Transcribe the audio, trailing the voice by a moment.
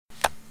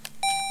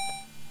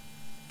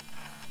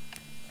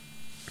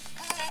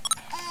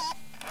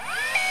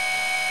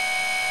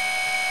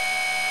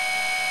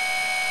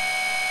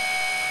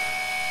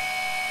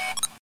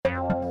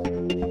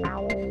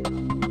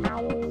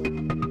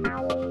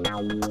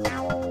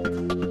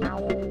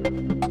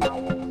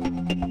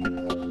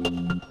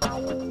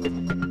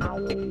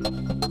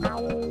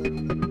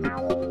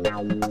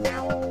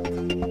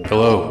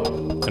Hello,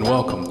 and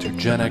welcome to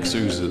Gen X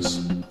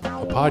Oozes,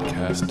 a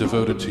podcast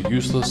devoted to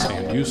useless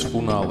and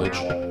useful knowledge,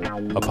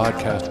 a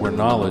podcast where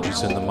knowledge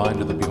is in the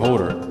mind of the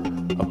beholder,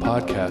 a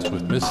podcast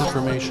with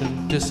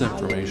misinformation,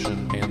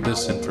 disinformation, and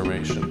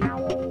disinformation.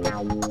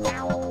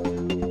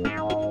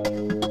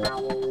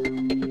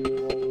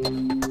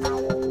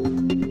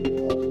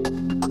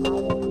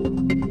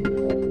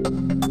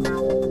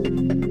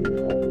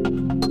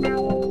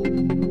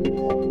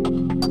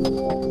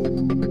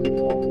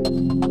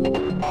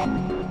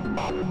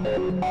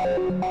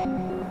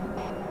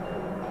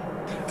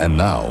 And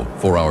now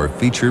for our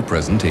feature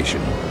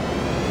presentation.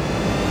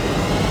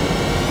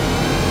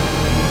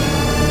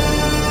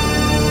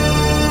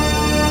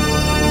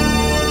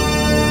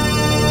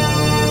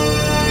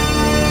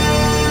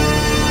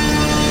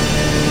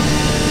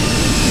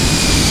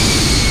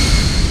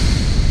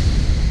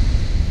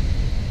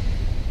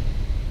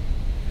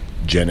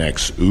 Gen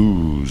X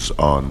Ooze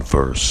on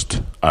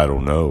first. I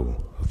don't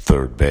know.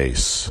 Third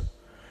base.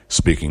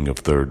 Speaking of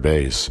third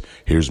base,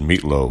 here's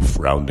Meatloaf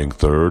rounding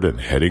third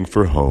and heading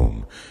for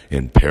home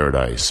in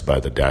Paradise by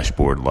the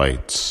Dashboard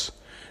Lights.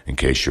 In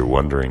case you're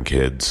wondering,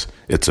 kids,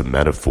 it's a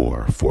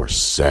metaphor for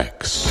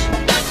sex.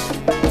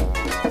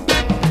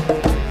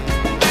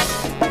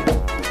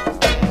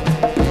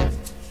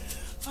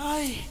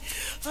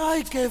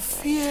 Ay, qué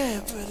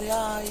fiebre,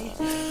 ay.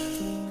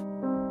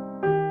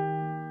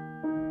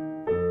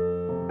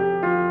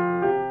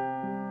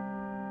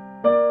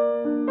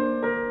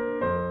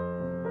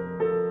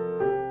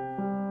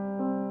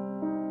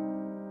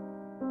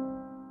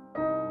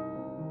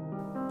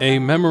 A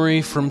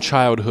Memory from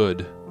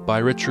Childhood by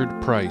Richard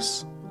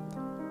Price.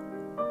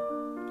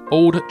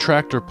 Old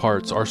tractor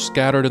parts are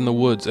scattered in the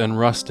woods and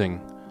rusting.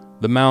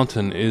 The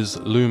mountain is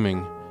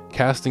looming,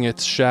 casting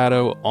its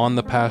shadow on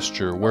the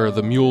pasture where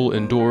the mule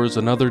endures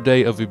another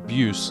day of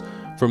abuse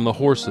from the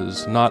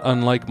horses, not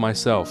unlike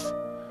myself.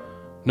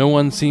 No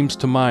one seems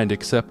to mind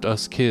except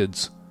us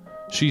kids.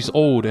 She's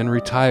old and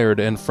retired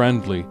and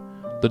friendly.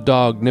 The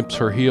dog nips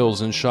her heels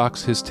and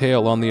shocks his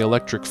tail on the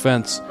electric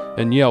fence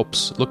and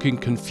yelps, looking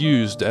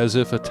confused as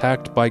if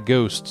attacked by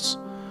ghosts.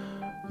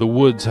 The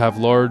woods have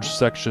large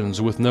sections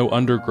with no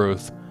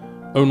undergrowth,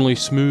 only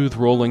smooth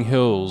rolling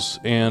hills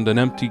and an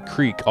empty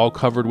creek all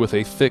covered with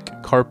a thick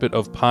carpet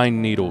of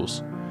pine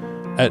needles.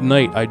 At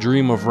night I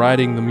dream of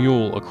riding the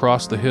mule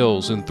across the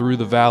hills and through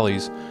the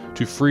valleys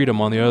to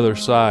freedom on the other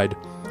side,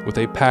 with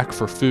a pack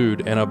for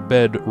food and a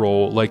bed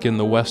roll like in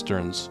the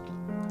westerns.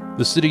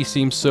 The city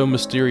seems so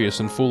mysterious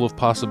and full of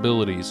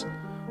possibilities.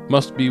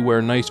 Must be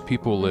where nice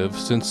people live,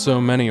 since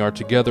so many are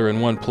together in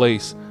one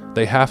place,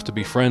 they have to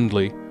be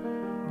friendly.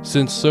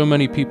 Since so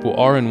many people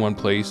are in one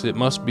place, it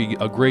must be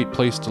a great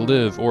place to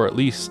live, or at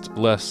least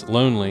less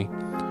lonely.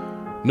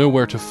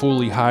 Nowhere to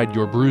fully hide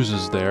your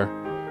bruises there.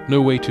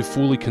 No way to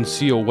fully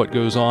conceal what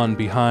goes on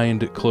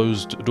behind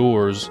closed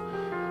doors.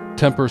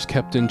 Tempers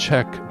kept in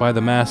check by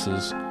the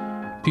masses.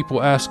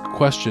 People ask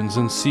questions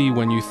and see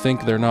when you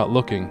think they're not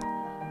looking.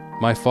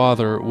 My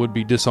father would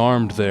be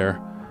disarmed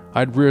there.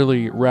 I'd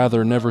really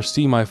rather never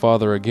see my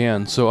father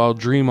again, so I'll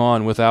dream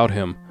on without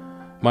him.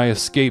 My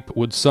escape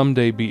would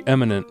someday be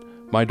imminent,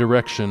 my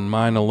direction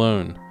mine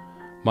alone.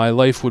 My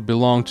life would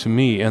belong to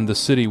me, and the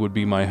city would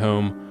be my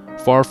home,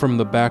 far from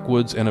the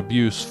backwoods and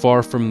abuse,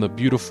 far from the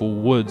beautiful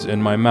woods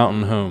and my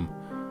mountain home.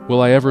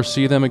 Will I ever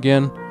see them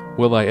again?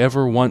 Will I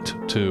ever want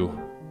to?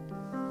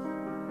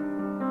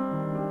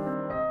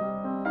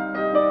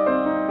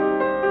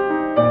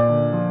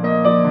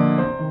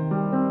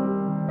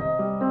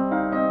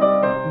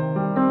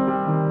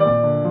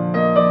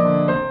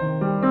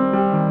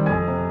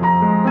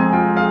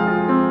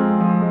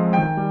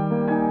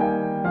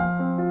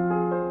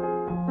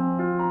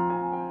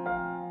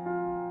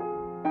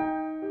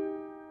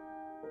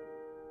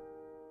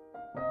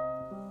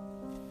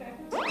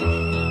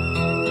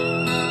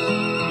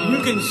 You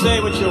can say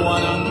what you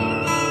wanna.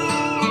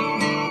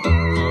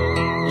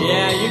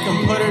 Yeah, you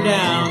can put her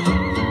down.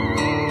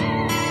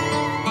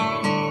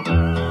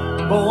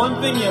 But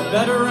one thing you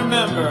better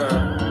remember,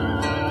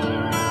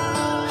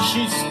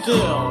 she's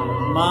still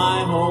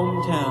my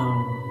hometown.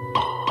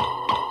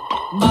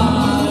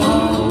 My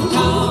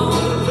hometown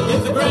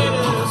is the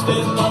greatest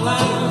in the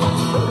land.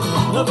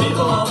 The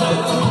people are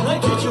there, they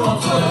treat you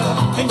all square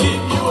and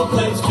give you a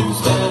place to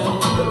stand.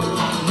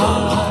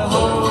 My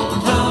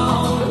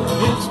hometown,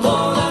 it's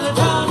more than a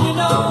town, you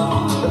know.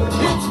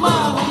 It's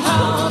my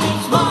hometown,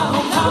 it's my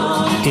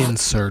hometown.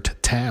 Insert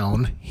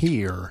town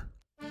here.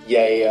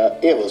 Yeah,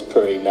 it was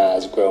pretty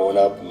nice growing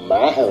up in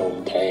my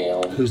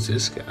hometown. Who's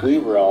this guy? We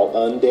were all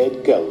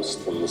undead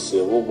ghosts from the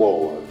Civil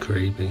War.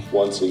 Creepy.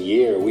 Once a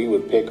year, we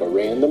would pick a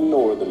random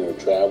northerner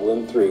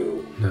traveling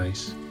through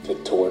Nice. to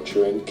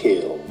torture and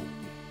kill,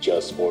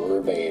 just for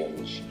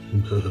revenge.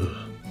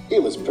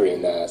 It was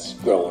pretty nice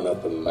growing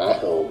up in my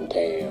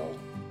hometown.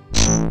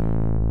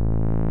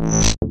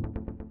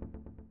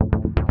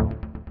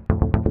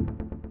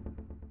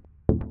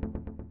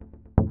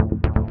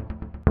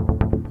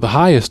 The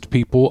highest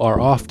people are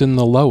often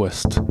the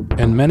lowest,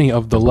 and many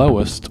of the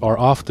lowest are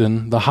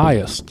often the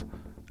highest.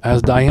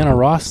 As Diana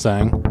Ross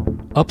sang,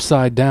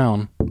 Upside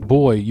down,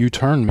 boy, you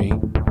turn me,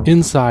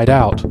 inside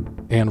out,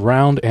 and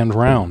round and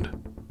round.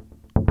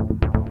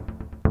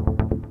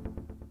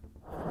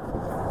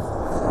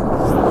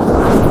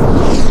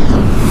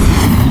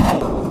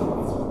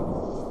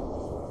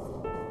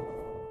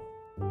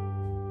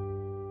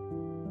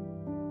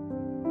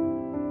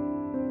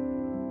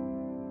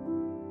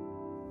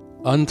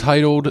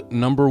 Untitled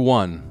Number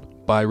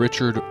 1 by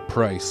Richard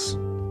Price.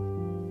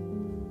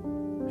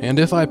 And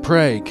if I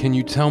pray, can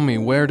you tell me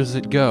where does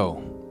it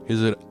go?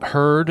 Is it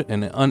heard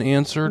and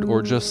unanswered,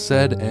 or just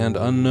said and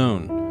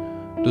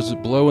unknown? Does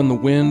it blow in the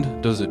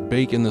wind? Does it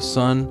bake in the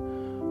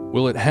sun?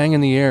 Will it hang in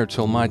the air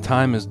till my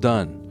time is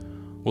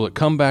done? Will it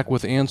come back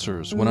with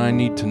answers when I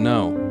need to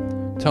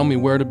know? Tell me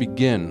where to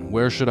begin,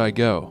 where should I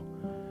go?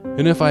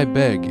 And if I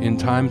beg in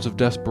times of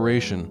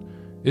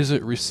desperation, is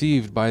it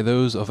received by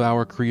those of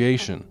our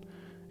creation?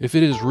 If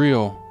it is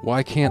real,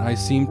 why can't I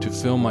seem to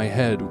fill my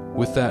head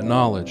with that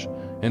knowledge?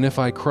 And if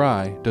I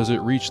cry, does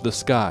it reach the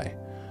sky?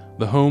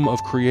 The home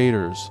of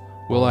creators,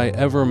 will I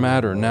ever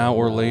matter now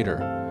or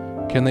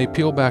later? Can they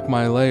peel back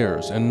my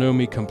layers and know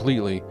me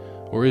completely,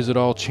 or is it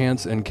all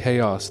chance and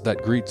chaos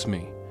that greets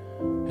me?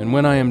 And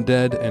when I am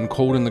dead and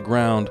cold in the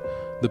ground,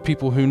 the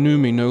people who knew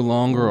me no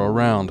longer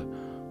around,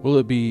 will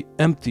it be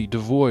empty,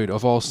 devoid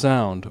of all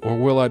sound, or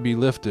will I be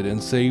lifted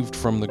and saved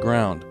from the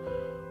ground?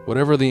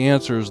 Whatever the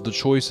answers, the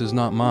choice is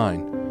not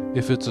mine.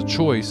 If it's a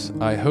choice,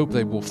 I hope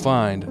they will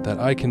find that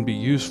I can be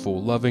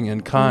useful, loving,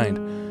 and kind,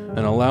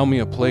 and allow me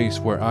a place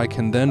where I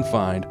can then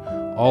find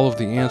all of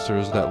the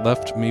answers that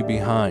left me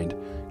behind,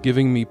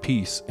 giving me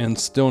peace and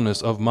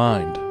stillness of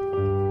mind.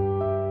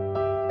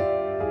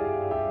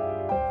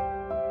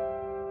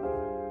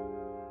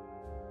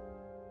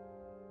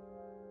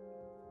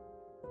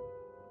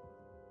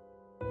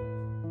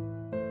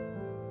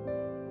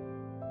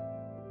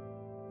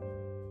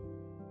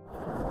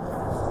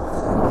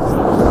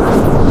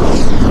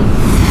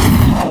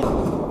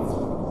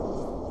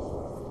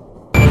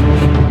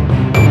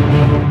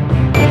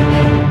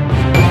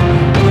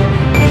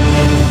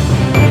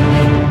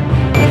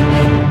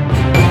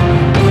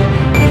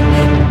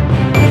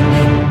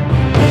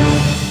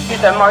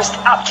 The most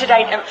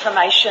up-to-date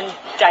information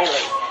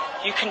daily.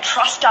 You can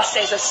trust us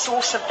as a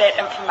source of that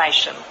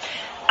information.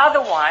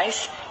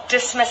 Otherwise,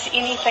 dismiss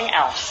anything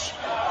else.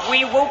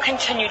 We will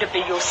continue to be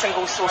your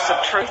single source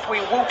of truth. We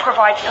will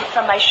provide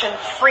information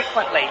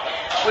frequently.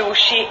 We will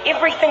share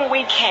everything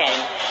we can,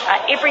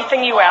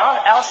 everything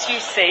else you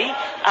see,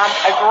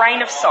 a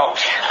grain of salt.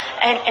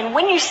 And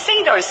when you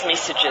see those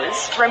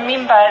messages,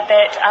 remember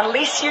that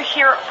unless you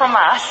hear it from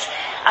us,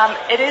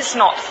 it is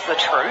not the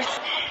truth,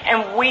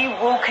 and we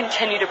will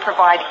continue to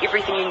provide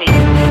everything you need.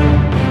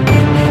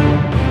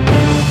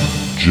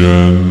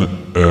 Gen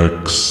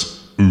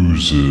X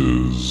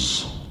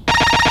Oozes.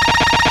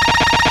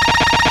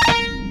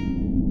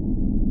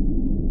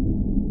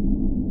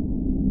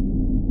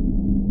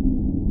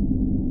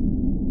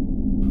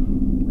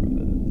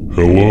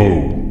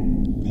 Hello,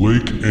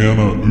 Lake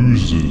Anna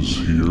Oozes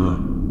here.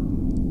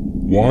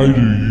 Why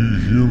do you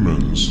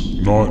humans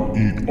not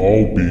eat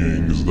all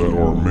beings that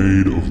are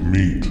made of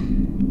meat?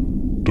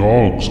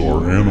 Dogs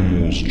are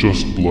animals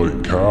just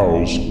like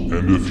cows,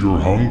 and if you're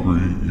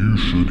hungry, you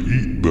should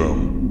eat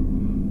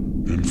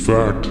them. In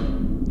fact,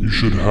 you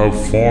should have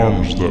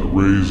farms that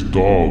raise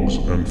dogs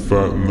and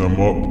fatten them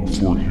up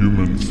for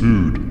human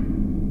food.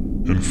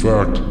 In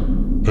fact,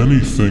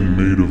 anything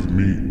made of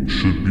meat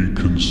should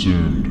be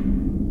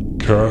consumed.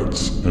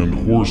 Cats and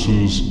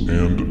horses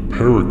and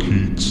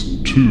parakeets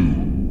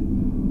too.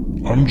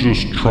 I'm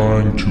just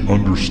trying to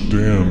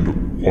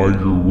understand why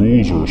your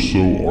rules are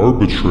so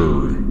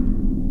arbitrary.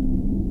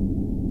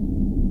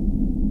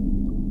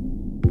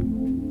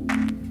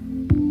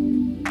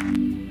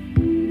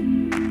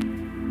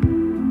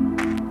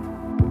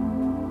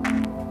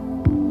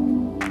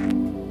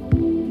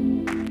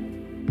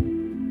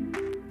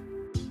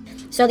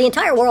 So the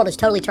entire world is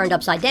totally turned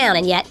upside down,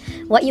 and yet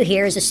what you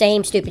hear is the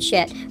same stupid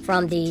shit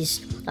from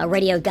these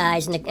radio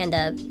guys and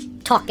the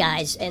talk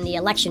guys, and the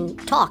election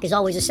talk is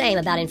always the same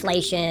about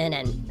inflation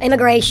and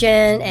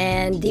immigration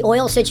and the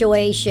oil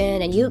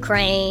situation and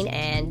Ukraine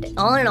and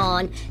on and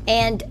on.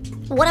 And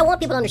what I want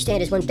people to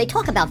understand is when they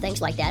talk about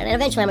things like that, and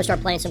eventually I'm going to start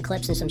playing some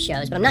clips and some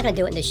shows, but I'm not going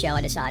to do it in this show,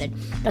 I decided,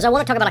 because I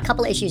want to talk about a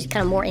couple of issues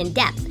kind of more in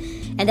depth,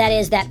 and that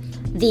is that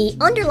the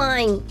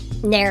underlying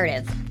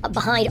narrative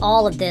behind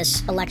all of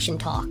this election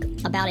talk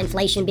about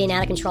inflation being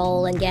out of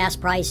control and gas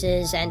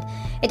prices, and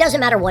it doesn't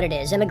matter what it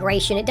is,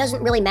 immigration, it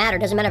doesn't really matter.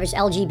 It doesn't matter if it's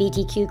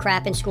LGBTQ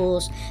crap in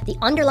schools. The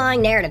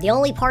underlying narrative, the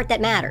only part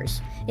that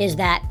matters is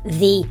that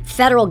the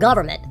federal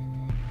government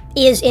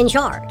is in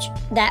charge,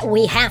 that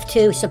we have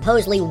to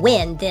supposedly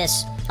win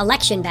this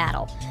election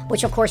battle,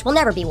 which of course will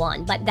never be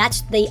won, but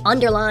that's the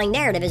underlying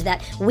narrative, is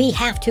that we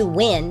have to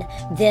win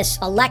this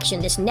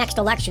election, this next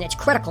election. It's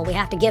critical. We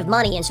have to give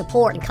money and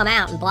support and come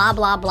out and blah,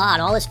 blah, blah,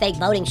 and all this fake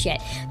voting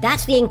shit.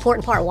 That's the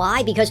important part.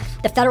 Why? Because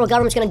the federal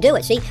government's going to do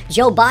it. See,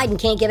 Joe Biden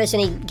can't give us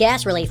any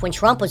gas relief. When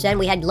Trump was in,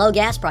 we had low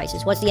gas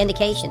prices. What's the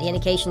indication? The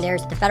indication there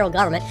is that the federal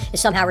government is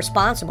somehow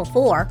responsible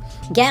for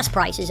gas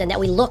prices, and that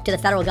we look to the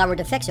federal government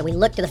to fix it. We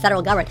look to the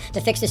federal government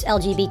to fix this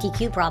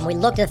LGBTQ problem. We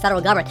look to the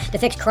federal government to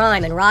fix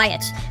crime and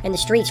riots in the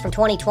streets from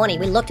 2020.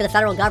 We look to the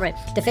federal government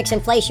to fix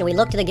inflation. We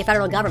look to the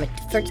federal government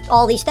for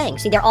all these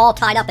things. See, they're all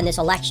tied up in this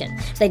election.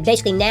 So they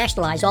basically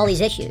nationalize all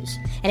these issues.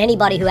 And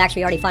anybody who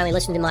actually already finally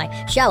listened to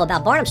my show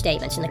about Barnum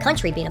statements and the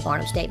country being a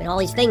Barnum statement, all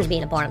these things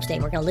being a Barnum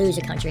statement, we're going to lose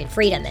the country and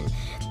freedom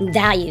and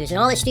values and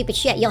all this stupid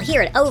shit. You'll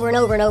hear it over and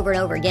over and over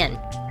and over again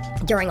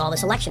during all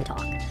this election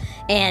talk.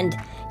 And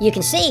you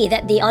can see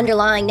that the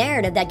underlying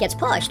narrative that gets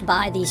pushed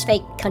by these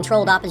fake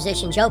controlled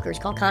opposition jokers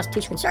called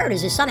constitutional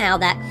conservatives is somehow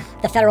that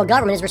the federal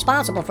government is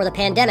responsible for the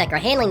pandemic or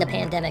handling the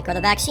pandemic or the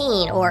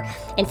vaccine or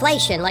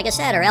inflation, like I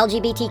said, or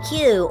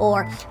LGBTQ,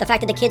 or the fact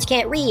that the kids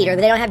can't read or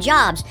they don't have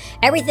jobs.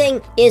 Everything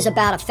is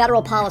about a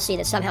federal policy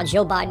that somehow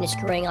Joe Biden is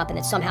screwing up and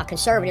that somehow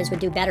conservatives would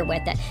do better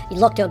with. That you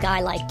look to a guy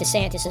like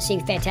DeSantis and see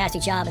a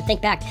fantastic job and think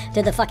back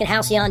to the fucking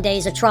halcyon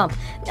days of Trump.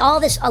 All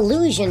this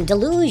illusion,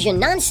 delusion,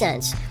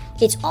 nonsense.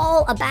 It's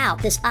all about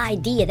this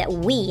idea that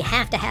we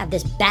have to have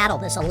this battle,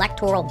 this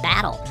electoral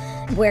battle,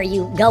 where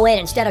you go in,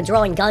 instead of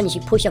drawing guns,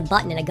 you push a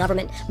button in a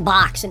government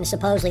box, and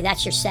supposedly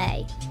that's your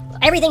say.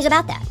 Everything's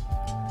about that.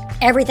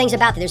 Everything's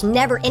about that. There's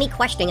never any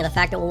questioning of the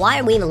fact that, well, why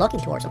are we even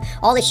looking towards them?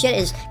 All this shit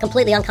is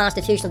completely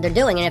unconstitutional they're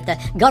doing, and if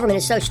the government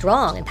is so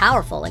strong and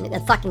powerful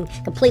and fucking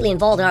completely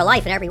involved in our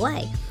life in every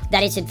way,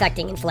 that it's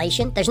affecting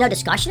inflation. There's no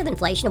discussion of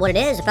inflation, of what it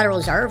is. The Federal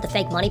Reserve, the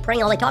fake money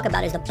printing, all they talk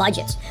about is the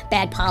budgets,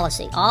 bad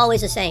policy.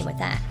 Always the same with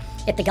that.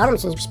 If the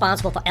government's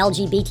responsible for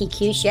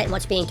LGBTQ shit and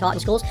what's being taught in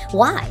schools,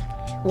 why?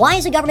 Why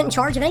is the government in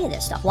charge of any of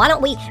this stuff? Why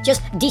don't we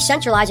just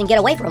decentralize and get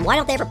away from them? Why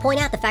don't they ever point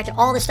out the fact that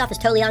all this stuff is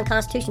totally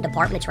unconstitutional?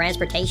 Department of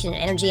Transportation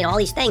and Energy and all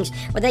these things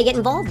where they get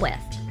involved with.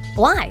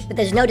 Why? But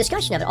there's no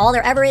discussion of it. All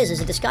there ever is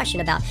a discussion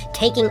about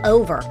taking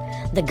over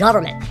the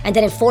government and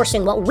then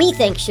enforcing what we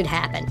think should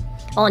happen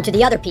onto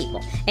the other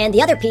people. And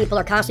the other people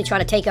are constantly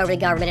trying to take over the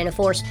government and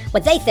enforce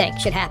what they think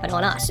should happen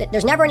on us.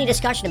 There's never any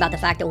discussion about the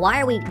fact that, why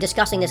are we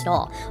discussing this at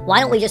all? Why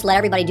don't we just let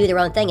everybody do their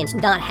own thing and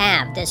not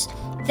have this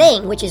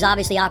thing, which is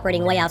obviously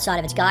operating way outside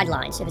of its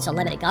guidelines if it's a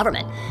limited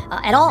government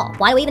at all?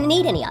 Why do we even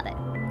need any of it?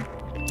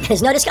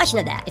 There's no discussion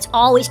of that. It's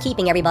always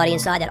keeping everybody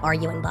inside that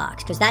arguing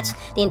box, because that's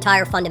the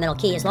entire fundamental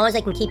key. As long as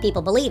they can keep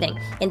people believing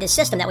in this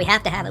system that we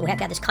have to have it, we have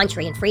to have this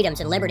country and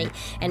freedoms and liberty,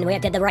 and we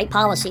have to have the right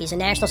policies and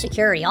national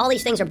security. All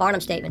these things are Barnum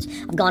statements.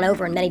 I've gone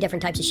over in many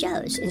different types of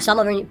shows, and some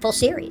of them in full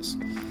series.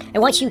 And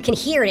once you can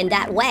hear it in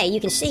that way, you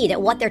can see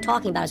that what they're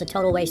talking about is a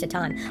total waste of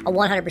time, a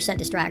 100%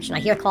 distraction. I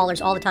hear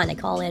callers all the time. They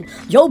call in,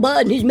 Joe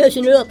Biden, he's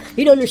messing it up.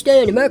 He don't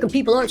understand. The American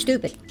people aren't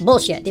stupid.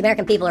 Bullshit. The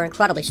American people are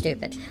incredibly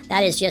stupid.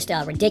 That is just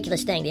a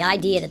ridiculous thing. The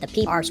idea that the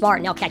people are smart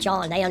and they'll catch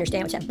on and they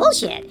understand what's happening.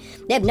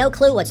 Bullshit. They have no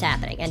clue what's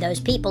happening. And those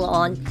people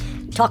on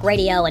talk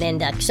radio and in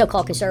the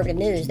so-called conservative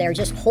news, they're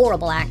just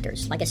horrible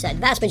actors. Like I said,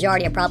 the vast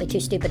majority are probably too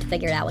stupid to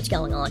figure out what's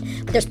going on.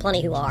 But there's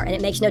plenty who are. And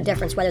it makes no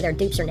difference whether they're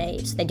dupes or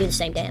knaves. They do the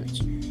same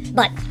damage.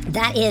 But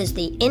that is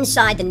the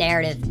inside the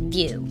narrative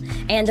view.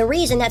 And the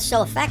reason that's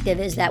so effective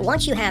is that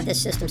once you have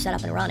this system set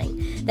up and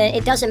running, then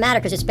it doesn't matter,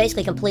 because it's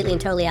basically completely and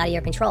totally out of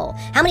your control.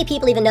 How many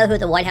people even know who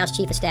the White House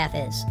Chief of Staff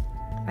is?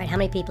 Right? How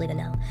many people even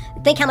know?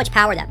 Think how much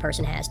power that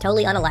person has,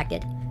 totally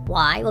unelected.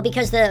 Why? Well,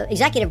 because the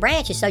executive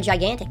branch is so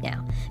gigantic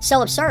now.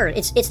 So absurd.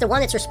 It's the one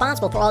that's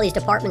responsible for all these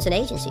departments and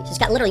agencies. It's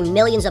got literally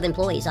millions of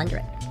employees under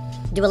it.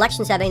 Do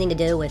elections have anything to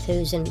do with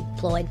who's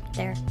employed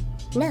there?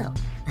 No.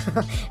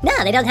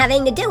 No, they don't have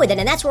anything to do with it,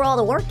 and that's where all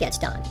the work gets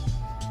done.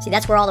 See,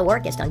 that's where all the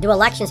work gets done. Do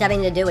elections have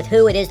anything to do with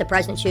who it is the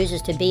president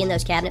chooses to be in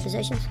those cabinet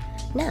positions?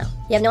 No.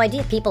 You have no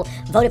idea. People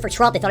voted for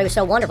Trump. They thought he was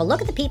so wonderful.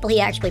 Look at the people he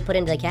actually put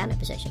into the cabinet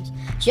positions.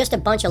 Just a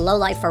bunch of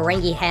low-life,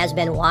 Ferengi,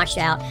 has-been,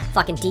 washed-out,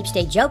 fucking deep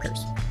state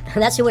jokers.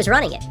 That's who was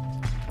running it.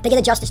 Think of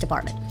the Justice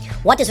Department.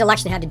 What does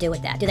election have to do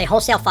with that? Do they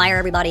wholesale fire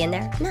everybody in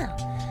there? No.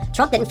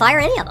 Trump didn't fire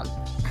any of them.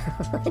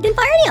 He didn't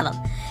fire any of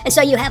them. And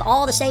so you have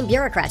all the same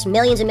bureaucrats,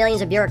 millions and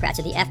millions of bureaucrats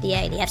at the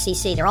FDA, the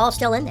FCC. They're all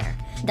still in there.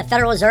 The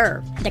Federal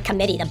Reserve, the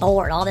committee, the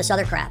board, all this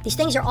other crap. These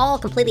things are all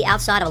completely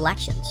outside of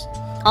elections.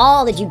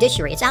 All the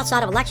judiciary, it's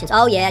outside of elections.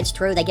 Oh yeah, it's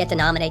true, they get to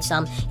nominate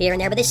some here and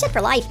there, but they sit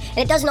for life, and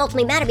it doesn't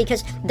ultimately matter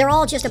because they're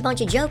all just a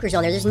bunch of jokers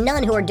on there. There's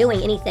none who are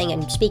doing anything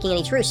and speaking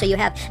any truth. So you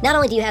have, not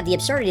only do you have the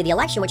absurdity of the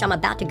election, which I'm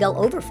about to go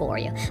over for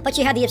you, but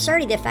you have the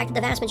absurdity of the fact that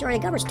the vast majority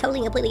of the government is totally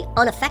and completely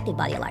unaffected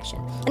by the election.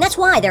 And that's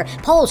why their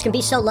polls can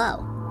be so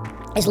low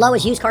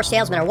as used car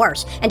salesmen or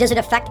worse. And does it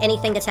affect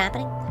anything that's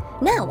happening?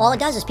 No, all it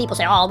does is people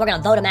say, oh, we're going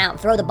to vote them out and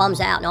throw the bums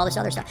out and all this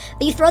other stuff.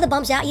 But you throw the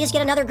bums out, you just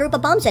get another group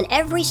of bums in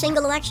every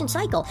single election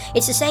cycle.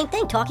 It's the same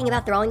thing, talking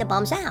about throwing the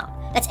bums out.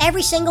 That's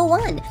every single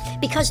one,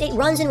 because it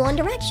runs in one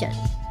direction.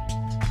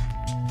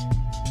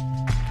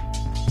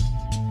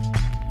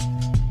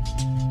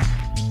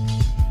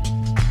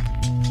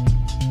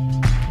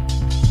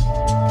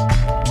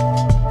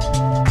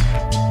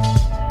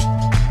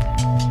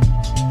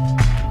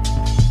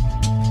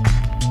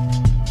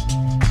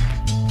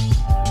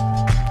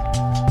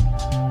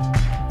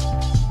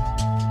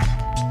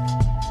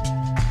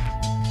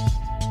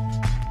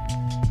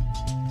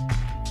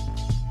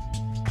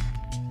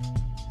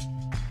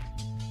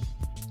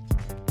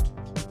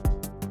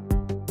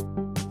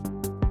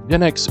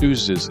 Gen X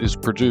Oozes is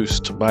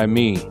produced by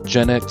me,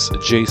 Gen X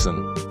Jason.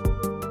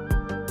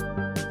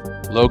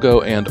 Logo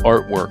and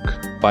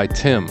artwork by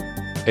Tim,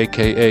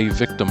 aka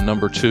Victim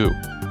Number 2.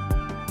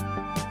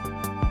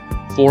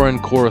 Foreign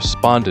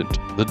correspondent,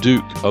 the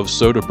Duke of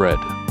Soda Bread.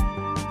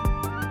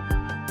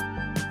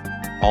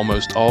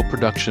 Almost all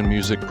production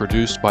music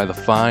produced by the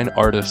fine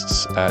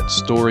artists at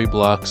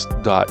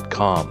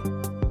storyblocks.com.